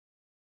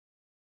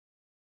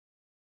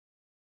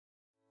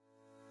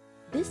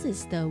This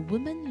is the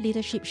Women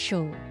Leadership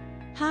Show.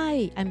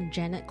 Hi, I'm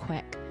Janet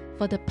Quek.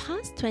 For the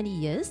past 20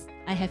 years,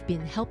 I have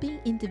been helping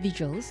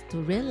individuals to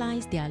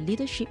realize their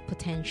leadership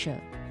potential.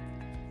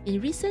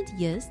 In recent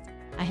years,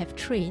 I have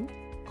trained,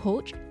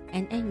 coached,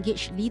 and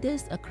engaged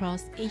leaders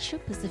across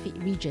Asia-Pacific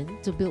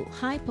region to build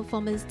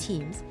high-performance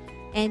teams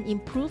and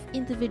improve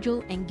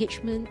individual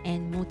engagement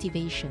and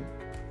motivation.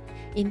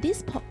 In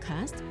this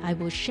podcast, I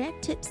will share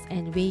tips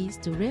and ways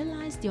to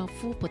realize your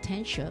full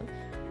potential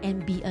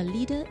and be a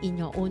leader in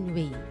your own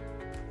way.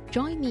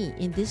 Join me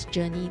in this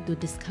journey to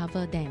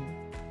discover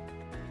them.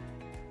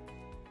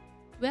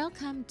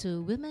 Welcome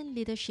to Women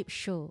Leadership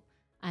Show.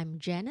 I'm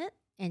Janet,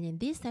 and in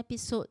this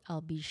episode, I'll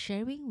be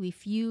sharing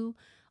with you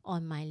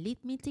on my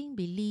limiting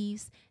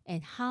beliefs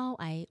and how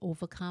I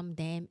overcome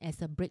them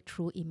as a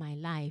breakthrough in my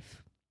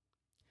life.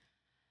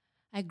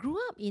 I grew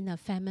up in a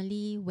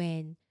family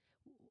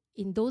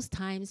in those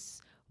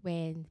times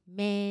when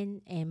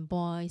men and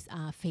boys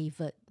are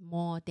favored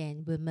more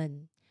than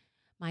women.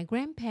 My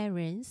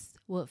grandparents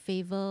would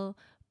favor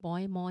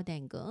boy more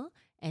than girl,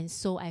 and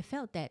so I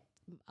felt that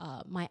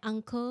my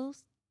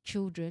uncle's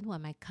children, who are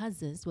my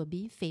cousins, were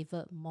being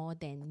favored more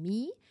than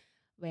me,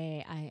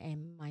 where I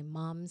am my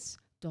mom's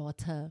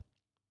daughter.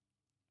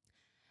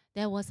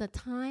 There was a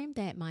time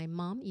that my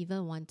mom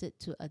even wanted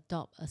to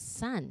adopt a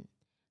son.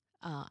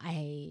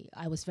 I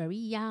was very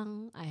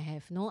young. I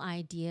have no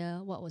idea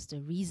what was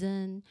the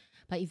reason,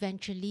 but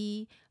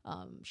eventually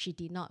she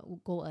did not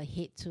go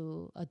ahead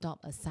to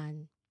adopt a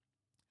son.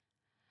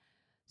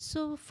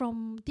 So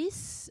from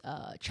this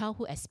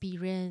childhood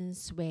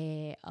experience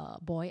where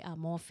boys are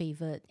more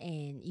favored,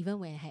 and even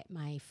when I had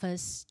my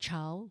first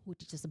child,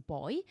 which is just a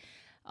boy,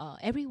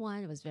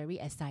 everyone was very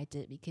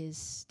excited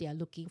because they are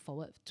looking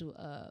forward to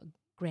a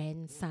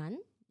grandson,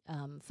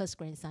 first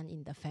grandson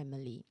in the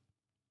family.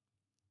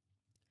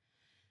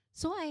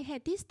 So I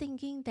had this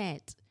thinking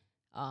that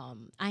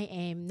I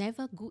am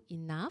never good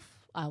enough.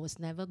 I was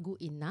never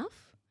good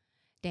enough.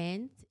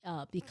 Then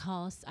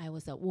because I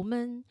was a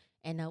woman,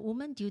 and a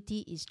woman's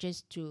duty is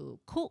just to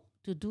cook,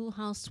 to do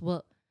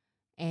housework,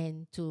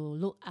 and to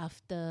look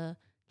after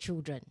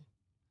children.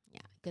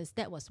 Yeah, because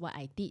that was what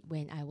I did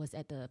when I was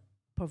at the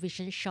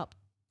provision shop,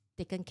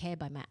 taken care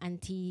by my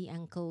auntie,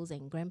 uncles,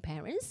 and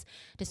grandparents.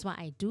 That's what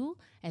I do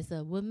as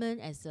a woman,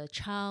 as a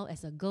child,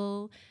 as a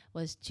girl,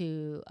 was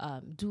to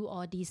do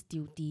all these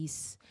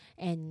duties.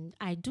 And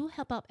I do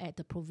help out at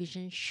the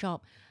provision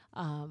shop,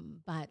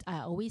 but I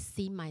always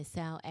see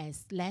myself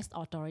as less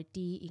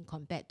authority in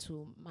compared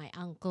to my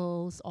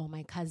uncles or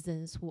my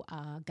cousins who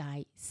are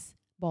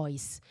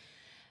boys.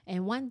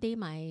 And one day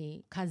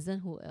my cousin,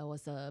 who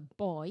was a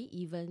boy,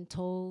 even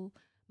told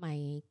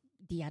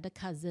the other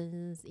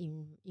cousins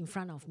in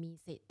front of me,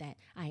 said that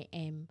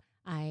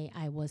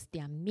I was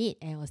their maid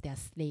and I was their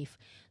slave.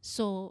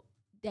 So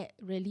that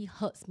really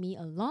hurts me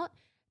a lot,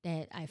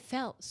 that I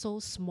felt so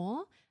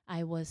small.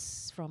 I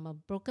was from a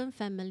broken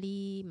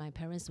family. My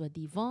parents were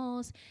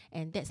divorced,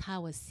 and that's how I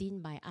was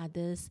seen by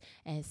others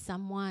as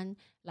someone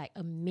like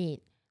a maid.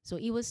 So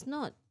it was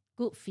not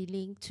good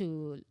feeling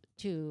to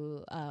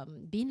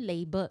being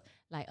labeled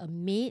like a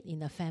maid in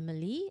the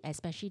family,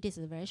 especially this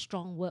is a very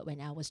strong word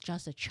when I was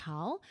just a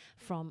child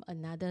from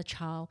another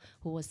child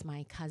who was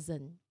my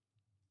cousin.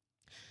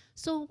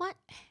 So what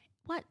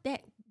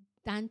that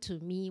done to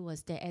me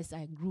was that as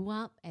I grew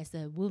up as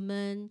a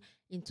woman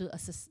into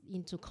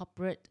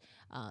corporate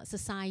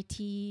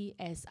society,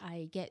 as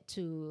I get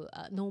to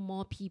know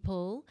more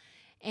people,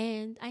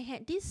 and I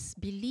had this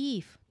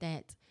belief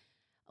that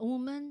a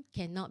woman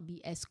cannot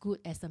be as good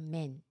as a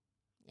man,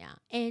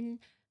 and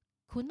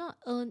could not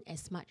earn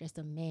as much as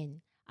a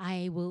man.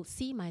 I will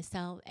see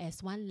myself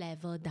as one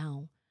level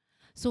down.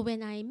 So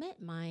when I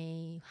met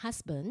my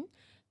husband,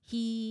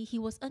 he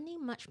was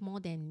earning much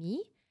more than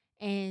me.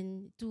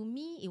 And to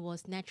me, it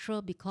was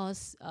natural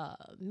because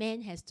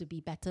men has to be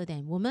better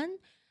than women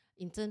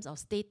in terms of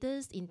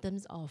status, in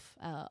terms of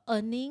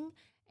earning,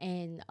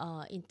 and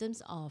in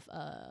terms of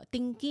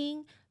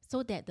thinking,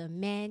 so that the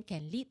man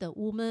can lead the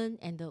woman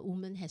and the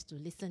woman has to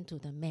listen to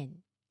the man.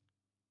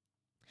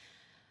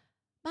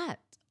 But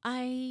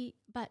I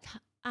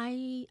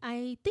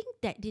think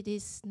that it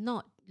is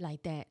not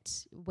like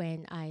that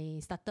when I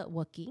started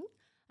working.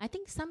 I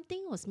think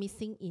something was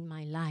missing in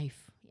my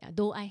life.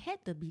 Though I had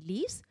the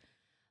beliefs,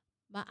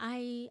 but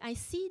I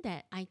see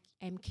that I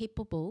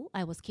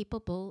was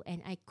capable,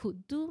 and I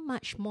could do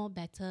much more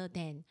better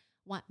than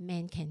what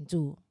men can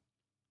do.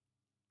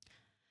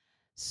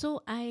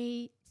 So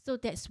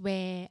that's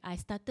where I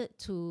started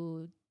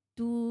to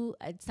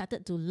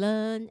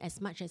learn as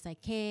much as I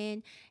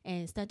can,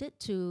 and started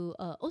to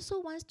also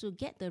wants to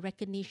get the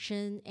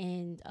recognition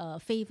and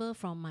favor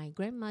from my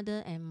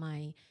grandmother and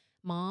my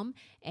mom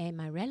and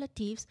my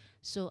relatives.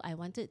 So I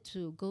wanted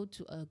to go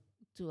to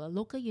a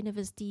local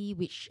university,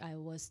 which I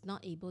was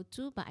not able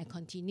to, but I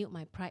continued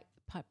my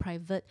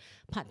private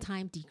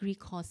part-time degree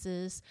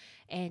courses,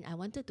 and I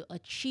wanted to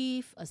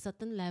achieve a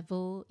certain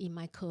level in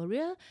my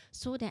career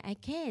so that I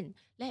can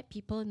let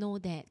people know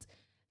that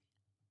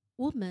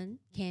women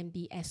can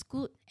be as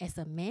good as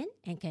a man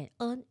and can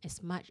earn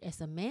as much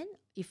as a man,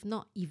 if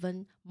not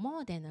even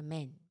more than a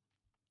man.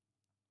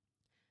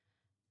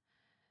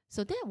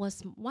 So that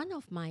was one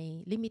of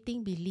my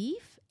limiting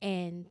belief,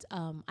 and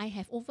I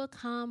have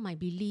overcome my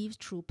beliefs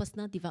through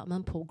personal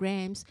development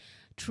programs,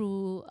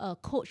 through a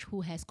coach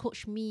who has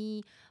coached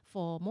me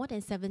for more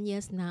than 7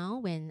 years now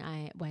when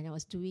I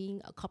was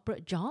doing a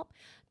corporate job,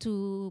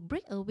 to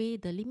break away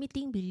the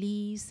limiting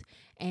beliefs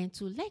and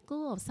to let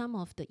go of some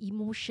of the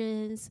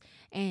emotions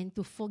and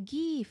to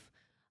forgive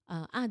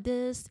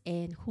others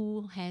and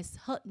who has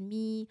hurt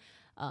me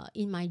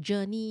in my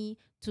journey,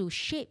 to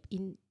shape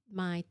in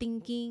my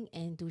thinking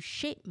and to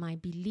shape my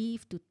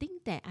belief to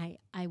think that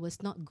I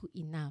was not good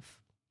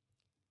enough.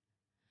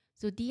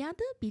 So the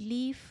other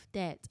belief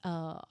that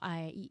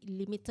I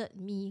limited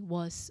me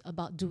was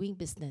about doing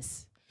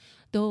business.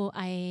 Though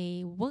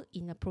I worked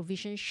in a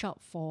provision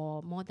shop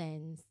for more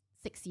than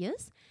 6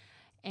 years,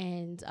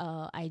 and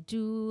I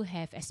do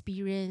have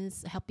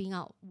experience helping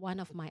out one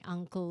of my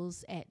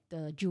uncles at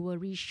the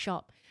jewelry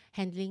shop,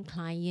 handling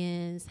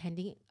clients,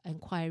 handling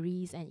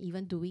inquiries, and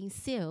even doing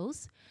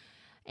sales,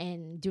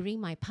 and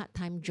during my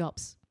part-time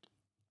jobs.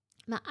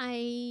 But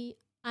I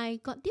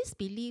got this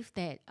belief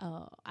that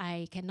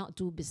I cannot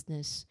do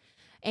business.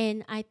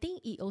 And I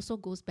think it also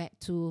goes back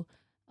to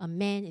a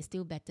man is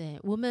still better than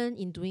a woman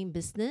in doing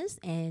business,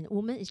 and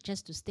woman is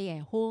just to stay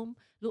at home,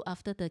 look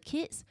after the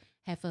kids,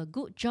 have a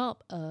good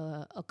job,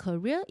 a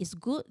career is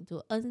good,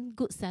 to earn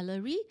good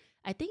salary.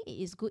 I think it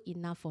is good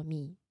enough for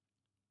me.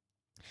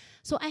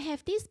 So I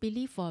have this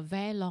belief for a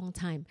very long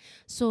time.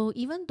 So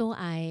even though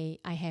I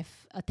have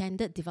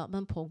attended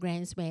development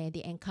programs where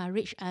they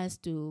encourage us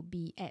to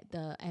be at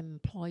the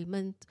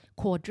employment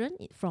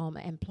quadrant, from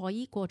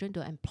employee quadrant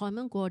to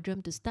employment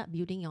quadrant, to start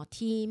building your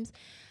teams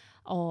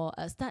or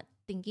start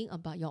thinking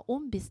about your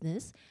own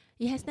business,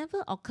 it has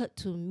never occurred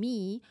to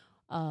me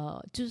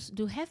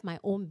to have my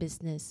own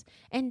business.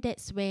 And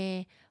that's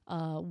where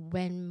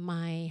when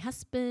my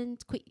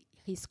husband quit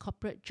his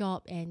corporate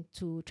job and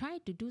to try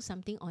to do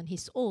something on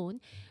his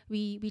own,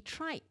 we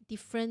tried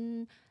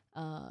different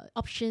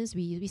options.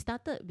 We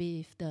started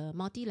with the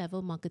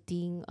multi-level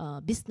marketing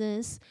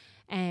business,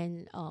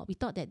 and we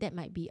thought that that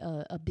might be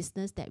a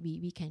business that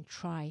we can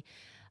try.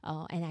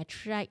 And I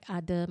tried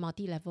other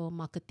multi-level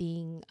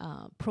marketing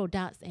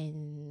products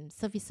and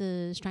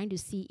services, trying to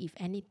see if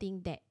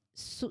anything that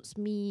suits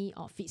me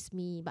or fits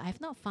me, but I've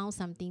not found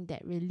something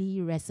that really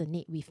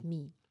resonate with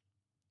me.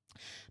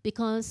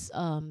 Because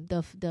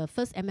the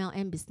first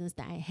MLM business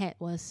that I had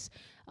was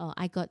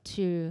I got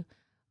to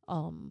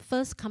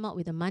first come up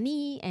with the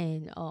money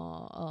and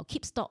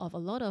keep stock of a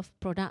lot of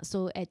products.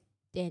 So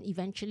then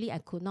eventually I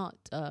could not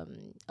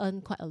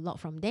earn quite a lot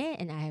from there,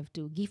 and I have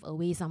to give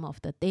away some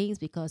of the things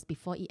because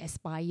before it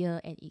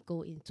expire and it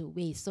go into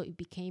waste. So it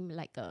became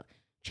like a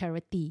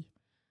charity.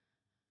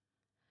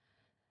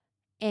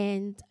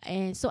 And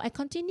so I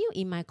continue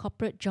in my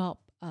corporate job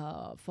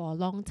for a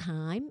long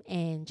time,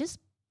 and just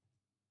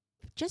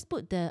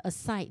put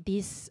aside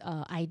this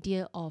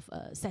idea of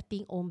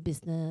setting own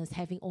business,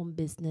 having own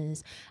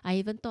business. I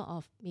even thought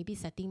of maybe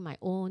setting my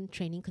own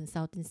training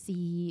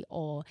consultancy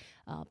or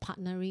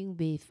partnering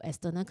with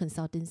external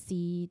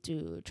consultancy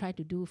to try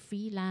to do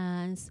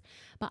freelance.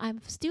 But I'm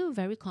still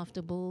very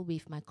comfortable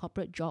with my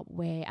corporate job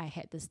where I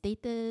had the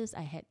status,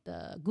 I had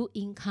the good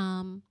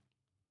income.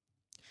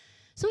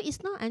 So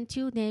it's not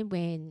until then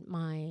when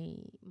my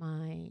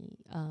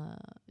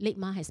late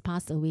ma has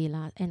passed away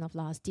end of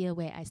last year,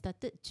 where I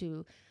started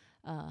to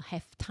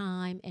have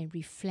time and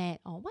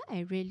reflect on what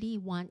I really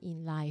want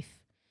in life.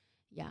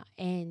 Yeah,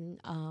 and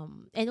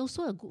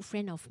also a good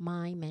friend of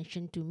mine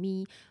mentioned to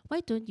me, why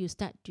don't you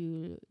start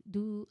to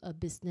do a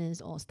business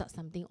or start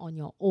something on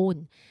your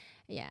own?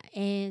 Yeah,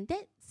 and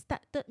that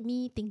started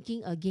me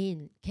thinking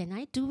again, can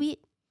I do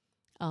it?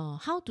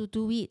 How to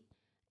do it?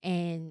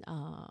 And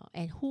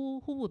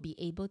who would be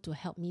able to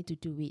help me to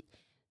do it?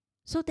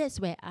 So that's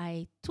where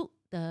I took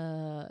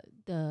the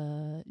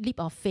leap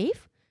of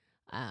faith,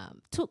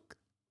 took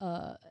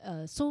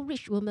a Soul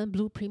Rich Woman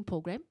Blueprint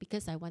program,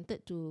 because I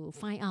wanted to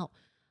find out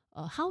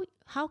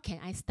how can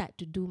I start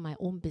to do my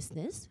own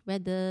business,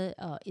 whether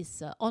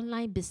it's an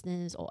online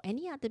business or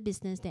any other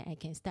business that I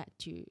can start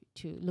to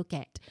look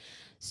at.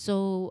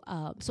 So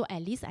so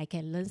at least I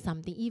can learn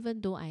something,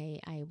 even though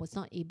I was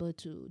not able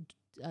to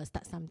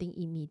start something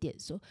immediate.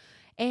 So,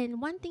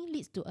 and one thing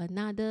leads to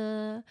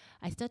another.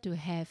 I start to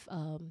have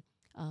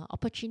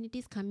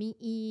opportunities coming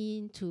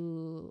in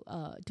to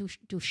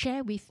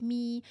share with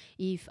me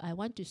if I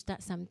want to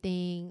start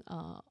something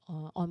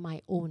on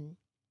my own.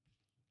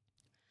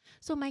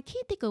 So my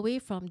key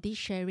takeaway from this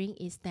sharing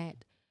is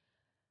that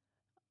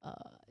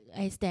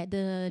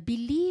the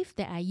belief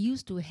that I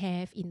used to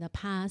have in the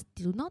past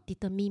do not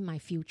determine my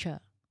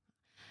future.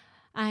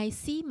 I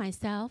see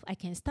myself, I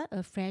can start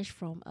afresh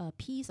from a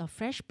piece of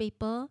fresh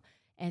paper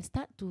and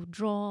start to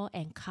draw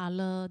and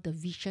color the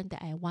vision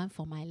that I want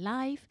for my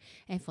life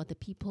and for the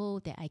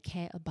people that I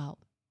care about.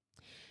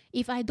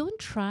 If I don't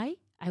try,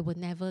 I will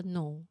never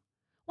know.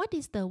 What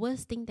is the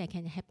worst thing that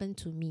can happen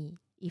to me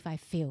if I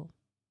fail?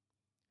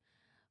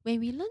 When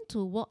we learn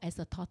to walk as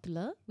a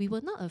toddler, we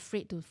were not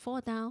afraid to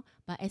fall down,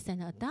 but as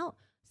an adult,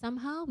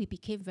 somehow we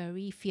became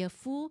very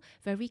fearful,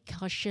 very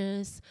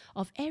cautious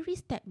of every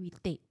step we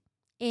take.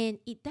 And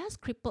it does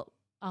cripple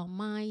our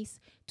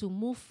minds to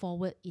move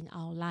forward in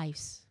our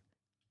lives.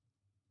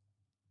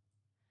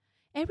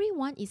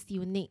 Everyone is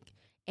unique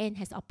and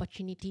has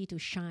opportunity to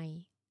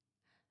shine.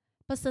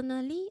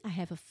 Personally, I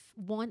have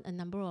won a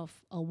number of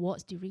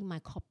awards during my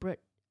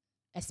corporate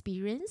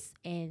experience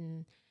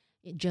and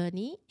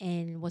journey,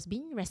 and was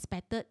being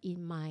respected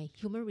in my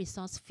human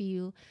resource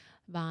field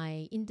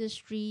by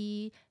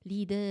industry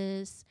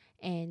leaders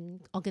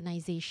and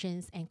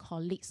organizations and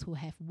colleagues who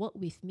have worked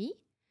with me.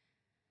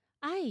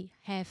 I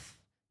have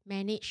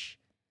managed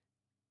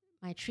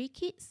my 3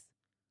 kids,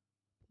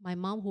 my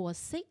mom who was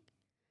sick,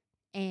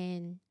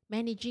 and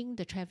managing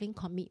the traveling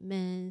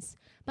commitments.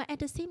 But at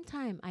the same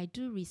time, I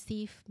do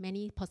receive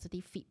many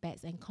positive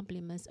feedbacks and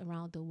compliments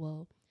around the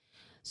world.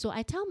 So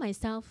I tell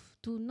myself,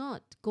 do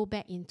not go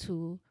back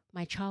into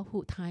my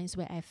childhood times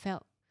where I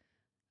felt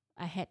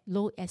I had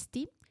low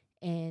esteem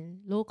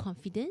and low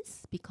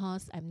confidence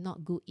because I'm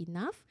not good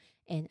enough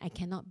and I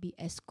cannot be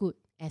as good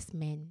as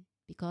men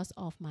because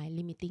of my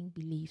limiting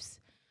beliefs.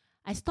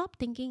 I stopped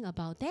thinking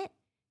about that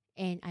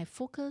and I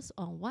focus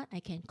on what I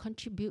can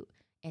contribute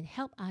and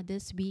help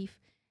others with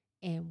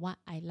and what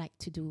I like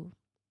to do.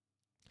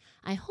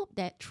 I hope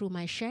that through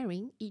my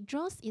sharing, it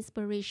draws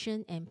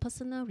inspiration and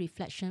personal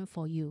reflection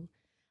for you.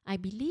 I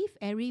believe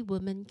every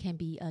woman can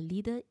be a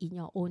leader in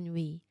your own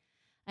way.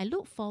 I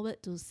look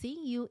forward to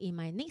seeing you in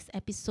my next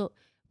episode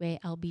where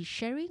I'll be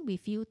sharing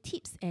with you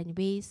tips and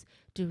ways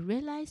to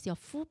realize your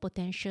full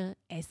potential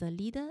as a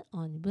leader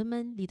on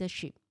women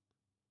leadership.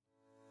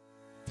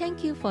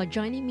 Thank you for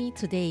joining me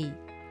today.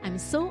 I'm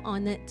so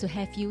honored to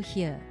have you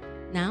here.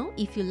 Now,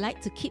 if you'd like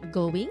to keep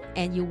going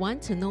and you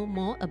want to know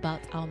more about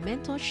our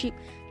mentorship,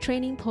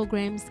 training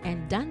programs,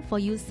 and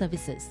done-for-you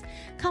services,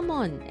 come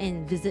on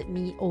and visit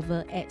me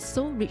over at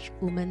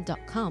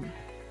soulrichwoman.com,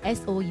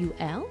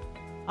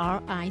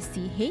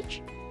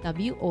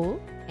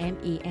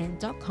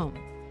 soulrichwoman.com.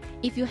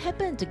 If you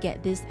happen to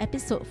get this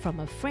episode from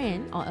a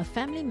friend or a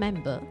family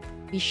member,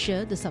 be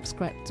sure to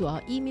subscribe to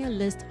our email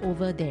list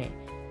over there.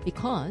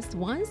 Because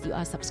once you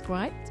are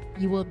subscribed,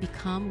 you will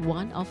become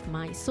one of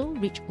my Soul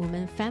Rich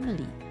Woman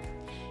family.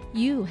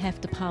 You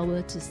have the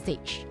power to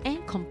stage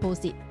and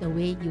compose it the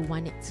way you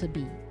want it to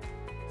be.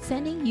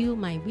 Sending you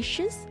my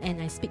wishes,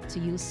 and I speak to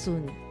you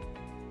soon.